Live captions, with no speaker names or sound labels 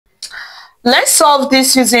let's solve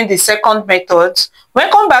this using the second method.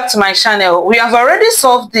 Welcome back to my channel. We have already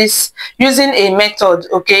solved this using a method,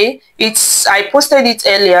 okay? I posted it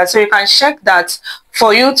earlier, so you can check that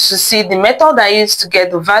for you to see the method I used to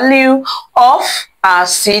get the value of our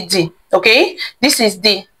CD, okay? This is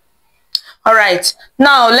D. All right,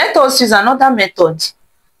 now let us use another method.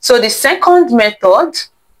 So the second method,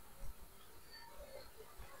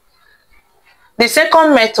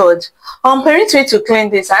 permit me to clean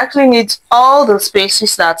this. I actually need all the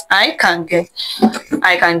spaces that I can get,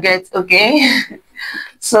 okay?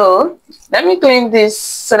 So let me clean this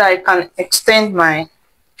so that I can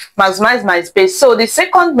maximize my space. So the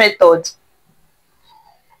second method,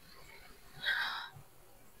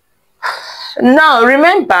 now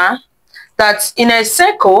remember that in a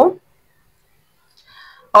circle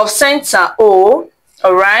of center O,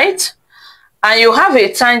 all right, and you have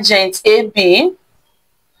a tangent AB,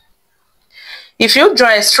 if you draw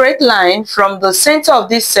a straight line from the center of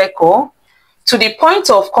this circle to the point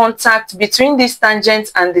of contact between this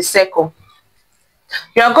tangent and the circle,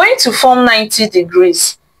 you are going to form 90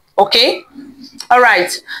 degrees, okay? All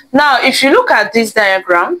right, now if you look at this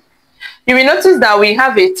diagram, you will notice that we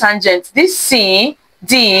have a tangent. This CD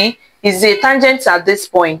is a tangent at this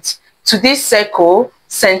point to this circle,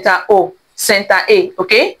 center A,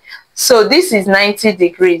 okay? So this is 90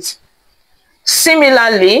 degrees.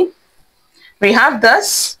 Similarly, we have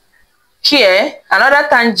this here, another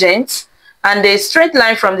tangent, and a straight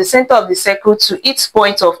line from the center of the circle to its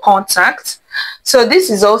point of contact. So this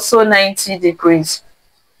is also 90 degrees.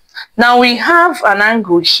 Now we have an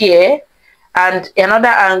angle here and another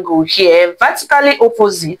angle here, vertically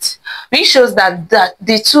opposite, which shows that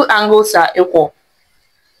the two angles are equal.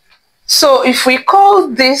 So if we call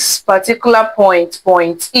this particular point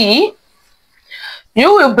E,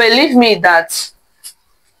 you will believe me that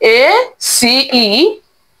ACE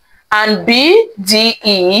and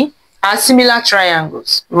BDE are similar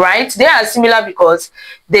triangles, right? They are similar because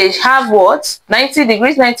they have what? 90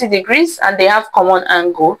 degrees, and they have common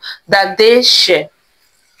angle that they share.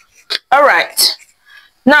 All right.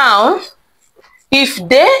 Now, if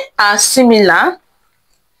they are similar,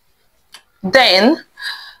 then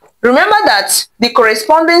remember that the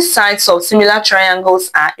corresponding sides of similar triangles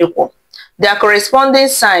are equal. Their corresponding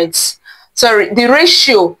sides, the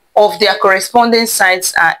ratio of their corresponding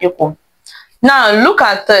sides are equal. Now look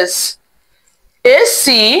at this.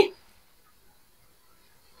 AC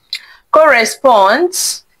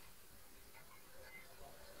corresponds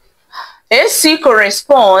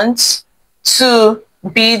to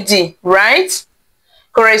BD, right?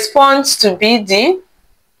 Corresponds to BD.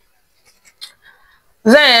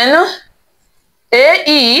 Then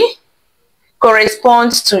AE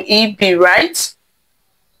corresponds to EB, right?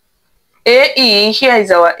 AE, here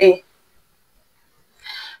is our A,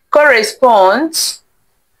 corresponds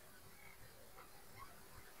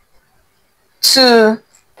to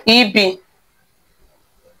EB.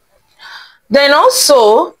 Then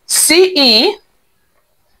also CE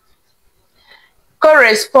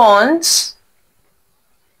corresponds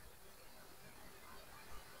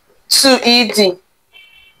to ED.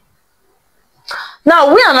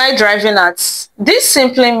 Now, where am I driving at? This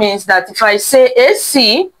simply means that if I say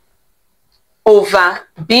AC over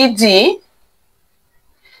BD,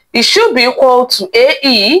 it should be equal to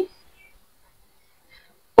AE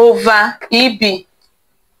over EB.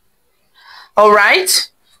 All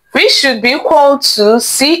right, which should be equal to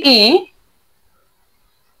CE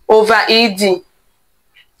over ED.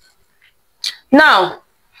 Now,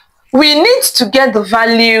 we need to get the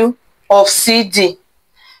value of CD,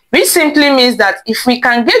 which simply means that if we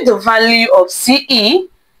can get the value of CE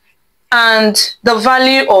and the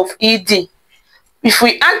value of ED, if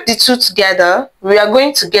we add the two together, we are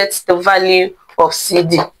going to get the value of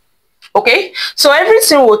CD. Okay, so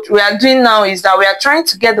everything what we are doing now is that we are trying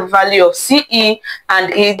to get the value of CE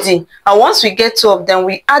and ED, and once we get two of them,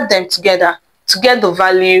 we add them together to get the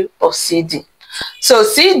value of CD. So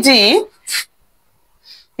CD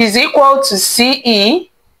is equal to CE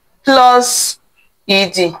plus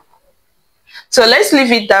ED. So let's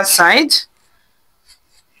leave it that side.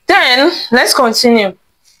 Then let's continue.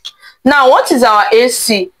 Now, what is our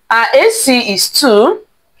AC? Our AC is 2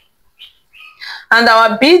 and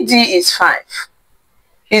our BD is 5,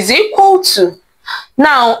 is equal to,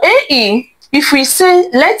 now AE, if we say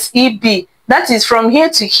let EB, that is from here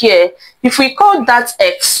to here, if we call that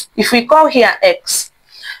X, if we call here X,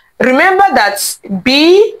 remember that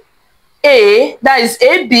BA, that is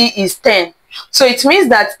AB, is 10. So it means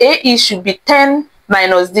that AE should be 10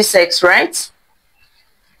 minus this X, right?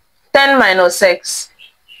 10 minus X.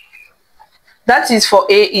 That is for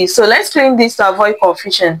AE. So let's clean this to avoid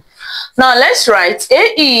confusion. Now let's write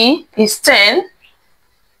AE is 10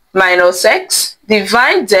 minus x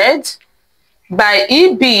divided by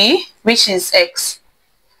EB, which is x.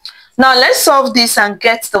 Now let's solve this and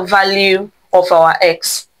get the value of our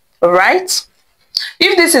x. Alright?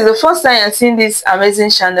 If this is the first time you're seeing this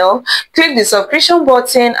amazing channel, click the subscription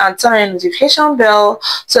button and turn on the notification bell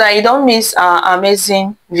so that you don't miss our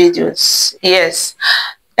amazing videos. Yes.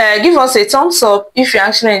 Give us a thumbs up if you're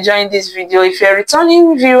actually enjoying this video. If you're a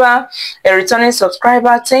returning viewer, a returning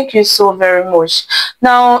subscriber, thank you so very much.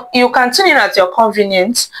 Now, you can tune in at your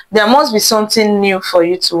convenience. There must be something new for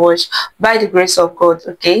you to watch by the grace of God,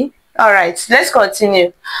 okay? All right, let's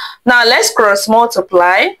continue. Now, let's cross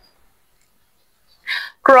multiply.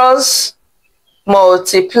 Cross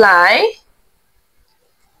multiply.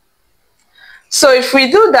 So, if we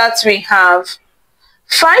do that, we have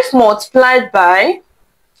 5 multiplied by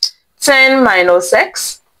 10 minus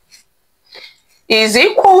x is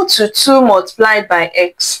equal to 2 multiplied by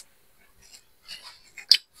x.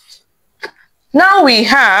 Now we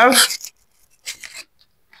have,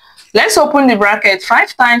 let's open the bracket.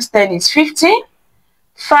 5 times 10 is 50.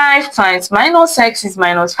 5 times minus x is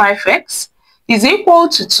minus 5x is equal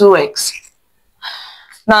to 2x.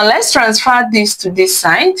 Now let's transfer this to this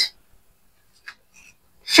side.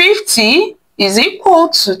 50 is equal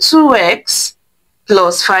to 2x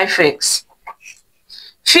plus 5x.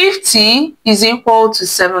 50 is equal to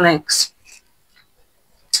 7x.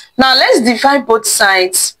 Now let's divide both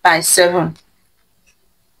sides by 7.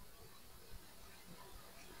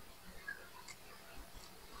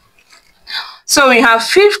 So we have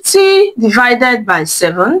 50 divided by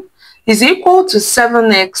 7 is equal to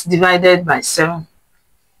 7x divided by 7.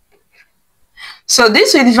 So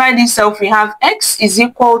this will divide itself. We have x is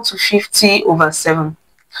equal to 50 over 7.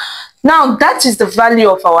 Now that is the value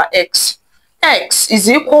of our x. X is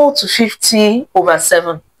equal to 50 over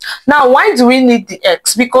 7. Now why do we need the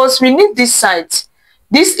x? Because we need this side,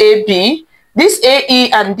 this AB, this AE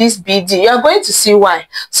and this BD. You are going to see why.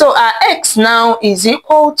 So our x now is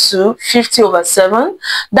equal to 50 over 7.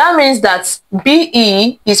 That means that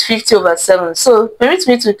BE is 50 over 7. So permit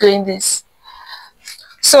me to clean this.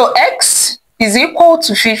 So x is equal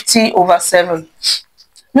to 50 over 7.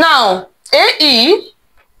 Now AE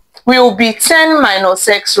will be 10 minus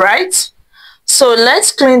x, right? So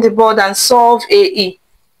let's clean the board and solve AE.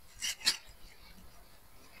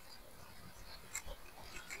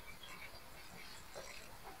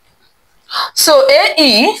 So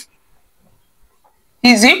AE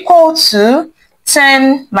is equal to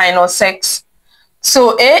 10 minus x.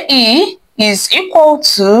 So AE is equal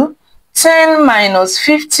to 10 minus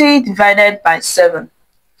 50 divided by 7.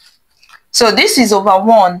 So this is over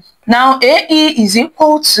 1. Now AE is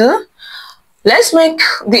equal to, let's make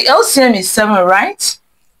the LCM is 7, right?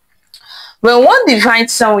 When 1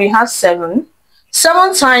 divides 7, we have 7.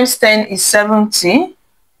 7 times 10 is 70.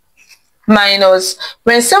 Minus,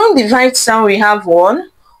 when 7 divides 7, we have 1.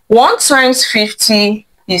 1 times 50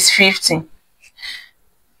 is 50.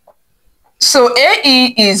 So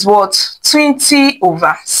AE is what? 20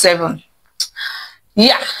 over 7.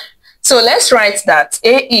 Yeah. So let's write that.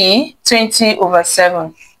 AE 20 over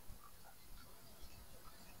 7.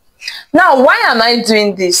 Now, why am I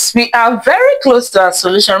doing this? We are very close to our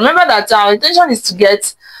solution. Remember that our intention is to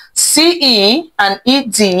get CE and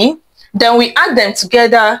ED. Then we add them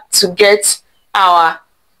together to get our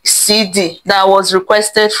CD that was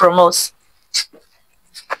requested from us.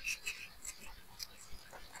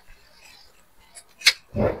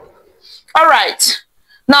 All right.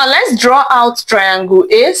 Now let's draw out triangle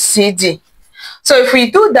ACD. So if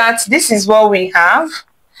we do that, this is what we have.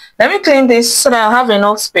 Let me clean this so that I have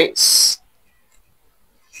enough space.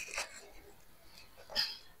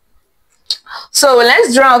 So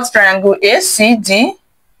let's draw out triangle ACD.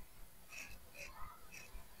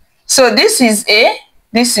 So this is A,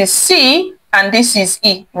 this is C, and this is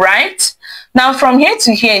E, right? Now from here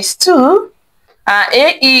to here is 2.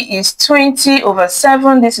 AE is 20 over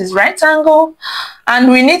 7. This is right angle.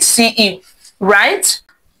 And we need CE, right?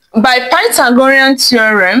 By Pythagorean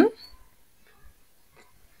theorem,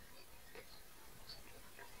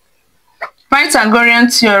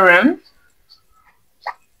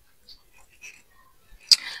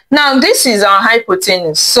 now this is our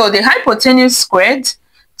hypotenuse. So the hypotenuse squared,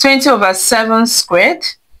 20 over 7 squared,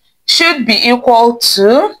 should be equal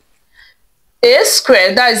to A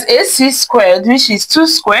squared, that is AC squared, which is 2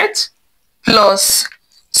 squared, plus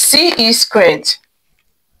CE squared.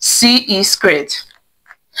 CE squared.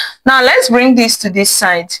 Now let's bring this to this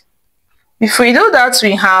side. If we do that,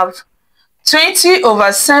 we have 20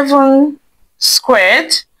 over 7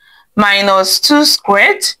 squared minus 2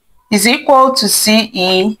 squared is equal to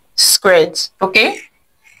CE squared. Okay.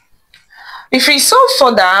 If we solve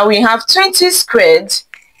further, we have 20 squared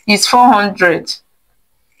is 400.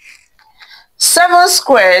 7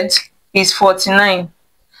 squared is 49.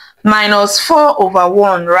 Minus 4 over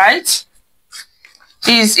 1, right,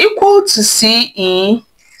 is equal to CE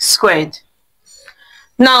squared.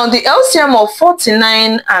 Now, the LCM of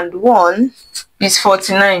 49 and 1 is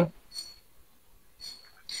 49.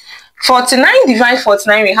 49 divided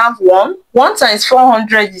 49, we have 1. 1 times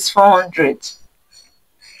 400 is 400.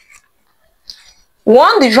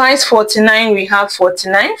 1 divides 49, we have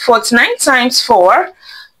 49. 49 times 4,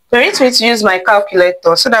 permit me to use my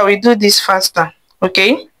calculator so that we do this faster,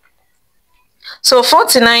 okay? So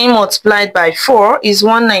 49 multiplied by 4 is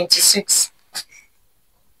 196.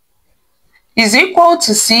 Is equal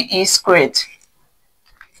to CE squared.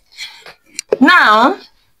 Now,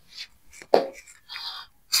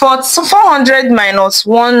 for 400 minus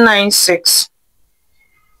 196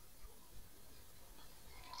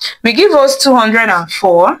 will give us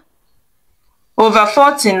 204 over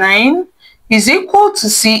 49 is equal to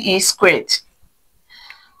CE squared.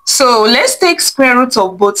 So let's take square root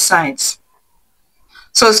of both sides.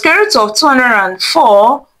 So square root of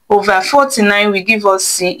 204 over 49 will give us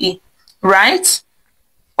CE, right?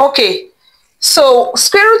 Okay, so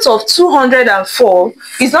square root of 204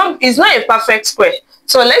 is not a perfect square.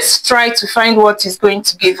 So let's try to find what is going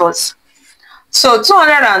to give us. So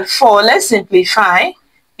 204, let's simplify.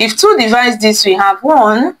 If 2 divides this, we have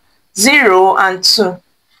 1, 0, and 2.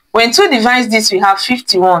 When 2 divides this, we have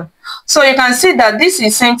 51. So you can see that this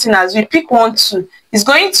is same thing as we pick 1, 2. It's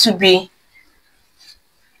going to be,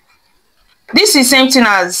 this is same thing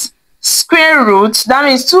as square root. That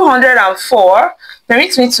means 204.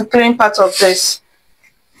 Permit me to clean part of this.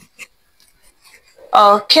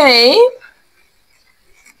 Okay.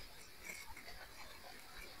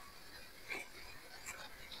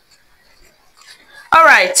 All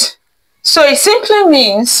right. So it simply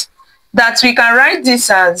means that we can write this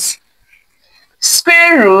as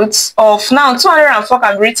square root of, now 204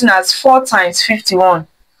 can be written as 4 times 51.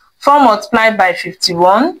 4 multiplied by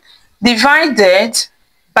 51 divided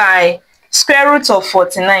by square root of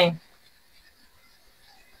 49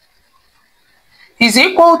 is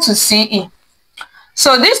equal to CE.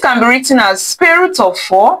 So this can be written as square root of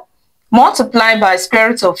 4 multiplied by square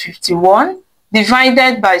root of 51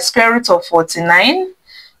 divided by square root of 49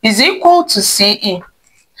 is equal to CE.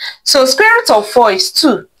 So square root of 4 is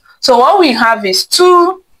 2. So what we have is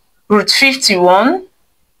 2 root 51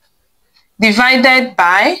 divided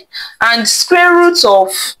by, and square root of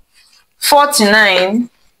 49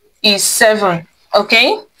 is 7.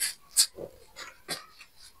 Okay?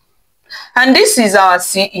 And this is our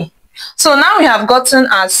CE. So now we have gotten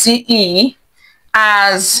our CE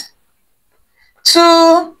as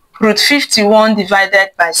 2 root 51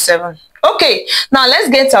 divided by 7. Okay, now let's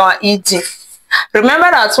get our ED. Remember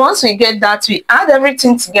that once we get that, we add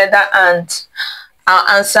everything together and our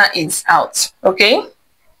answer is out. Okay?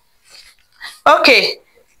 Okay,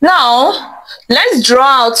 now let's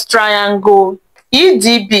draw out triangle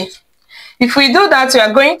EDB. If we do that, we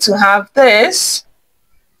are going to have this.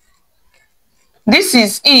 This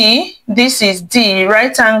is E, this is D,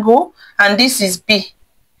 right angle, and this is B.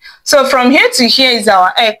 So from here to here is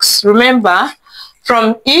our X. Remember,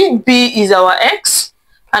 from EB is our X,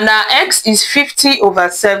 and our X is 50 over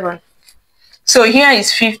 7. So here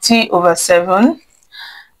is 50 over 7.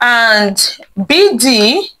 And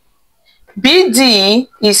BD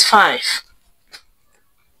is 5.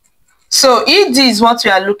 So ED is what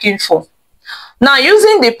we are looking for. Now,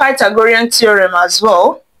 using the Pythagorean theorem as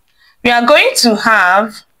well, we are going to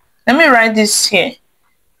have, let me write this here,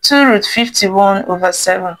 2 root 51 over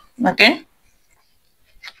 7. Okay?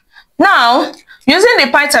 Now, using the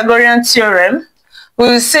Pythagorean theorem, we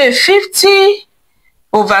will say 50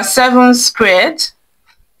 over 7 squared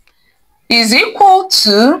is equal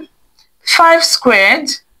to 5 squared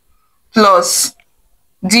plus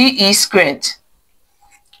DE squared.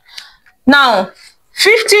 Now,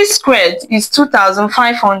 50 squared is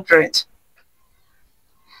 2,500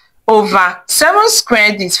 over 7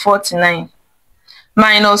 squared is 49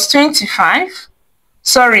 minus 25,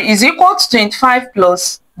 is equal to 25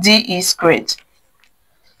 plus DE squared.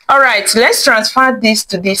 All right, let's transfer this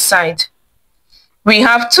to this side. We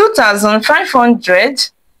have 2,500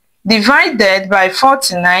 divided by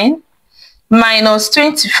 49 minus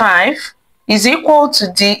 25 is equal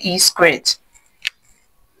to DE squared.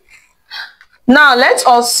 Now let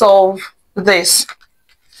us solve this.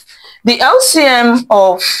 The LCM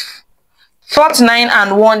of 49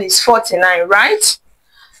 and 1 is 49, right?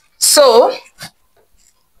 So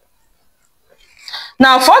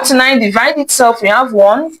Now 49 divide itself, we have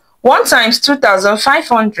 1. 1 times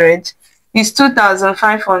 2,500 is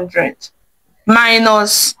 2,500.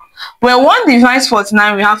 Minus, when 1 divides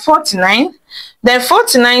 49, we have 49. Then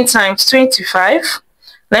 49 times 25.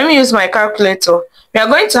 Let me use my calculator. We are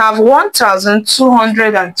going to have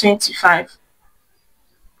 1,225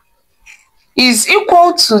 is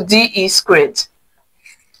equal to DE squared.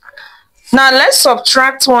 Now let's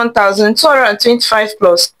subtract 1,225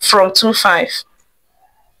 plus from 25.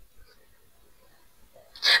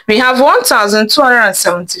 We have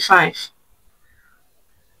 1,275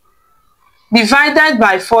 divided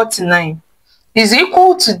by 49 is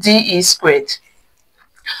equal to DE squared.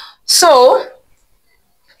 So,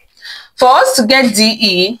 for us to get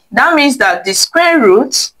DE, that means that the square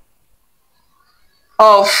root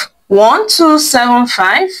of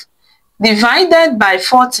 1275 divided by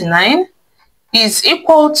 49 is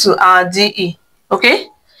equal to our DE.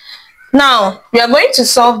 Okay? Now, we are going to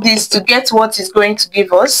solve this to get what is going to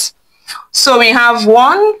give us. So we have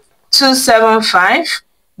 1275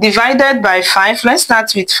 divided by 5. Let's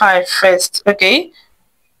start with 5 first. Okay?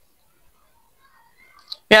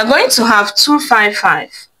 We are going to have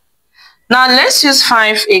 255. Now let's use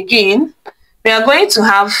 5 again. We are going to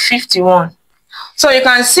have 51. So you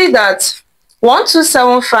can see that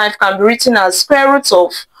 1275 can be written as square root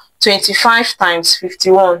of 25 times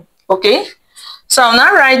 51. Okay? So I'll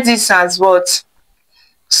now write this as what?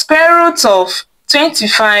 Square root of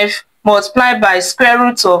 25 multiplied by square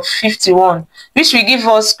root of 51, which will give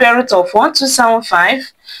us square root of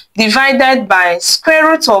 1275 divided by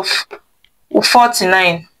square root of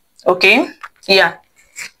 49. Okay? Yeah.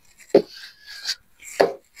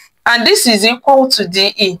 And this is equal to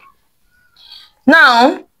DE.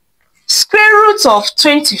 Now, square root of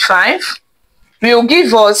 25 will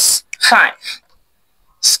give us 5.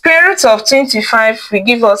 Square root of 25 will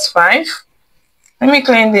give us 5. Let me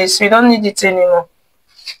clean this. We don't need it anymore.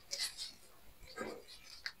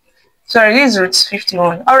 Sorry, this is root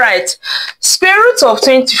 51. Alright. Square root of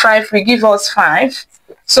 25 will give us 5.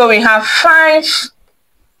 So we have 5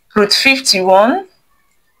 root 51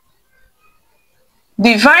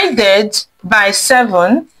 divided by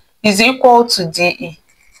 7 is equal to DE.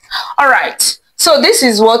 Alright. So this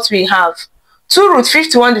is what we have. 2 root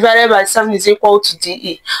 51 divided by 7 is equal to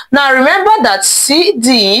DE. Now remember that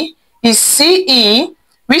CD is CE,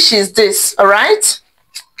 which is this, alright?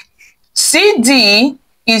 CD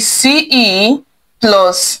is CE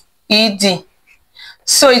plus ED.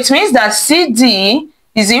 So it means that CD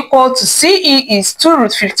is equal to CE is 2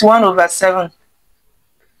 root 51 over 7.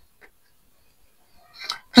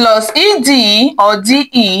 Plus ED or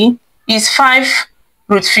DE is 5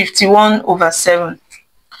 root 51 over 7.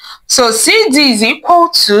 So CD is equal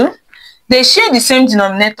to, they share the same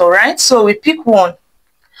denominator, right? So we pick 1.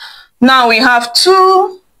 Now we have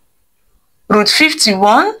 2 root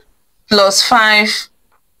 51 plus 5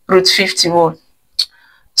 root 51.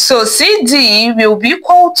 So CD will be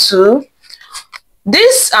equal to,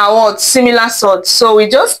 these are what? Similar sorts. So we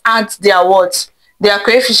just add their what? Their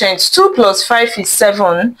coefficients. 2 plus 5 is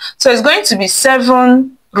 7. So it's going to be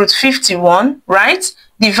 7 root 51, right?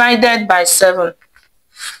 Divided by 7.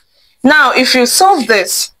 Now, if you solve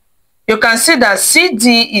this, you can see that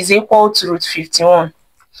CD is equal to root 51.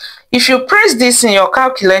 If you press this in your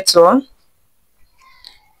calculator,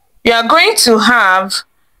 you are going to have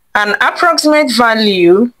an approximate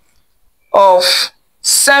value of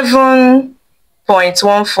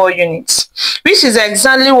 7.14 units, which is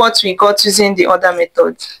exactly what we got using the other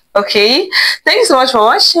method. Okay, thanks so much for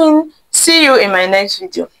watching. See you in my next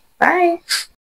video. Bye.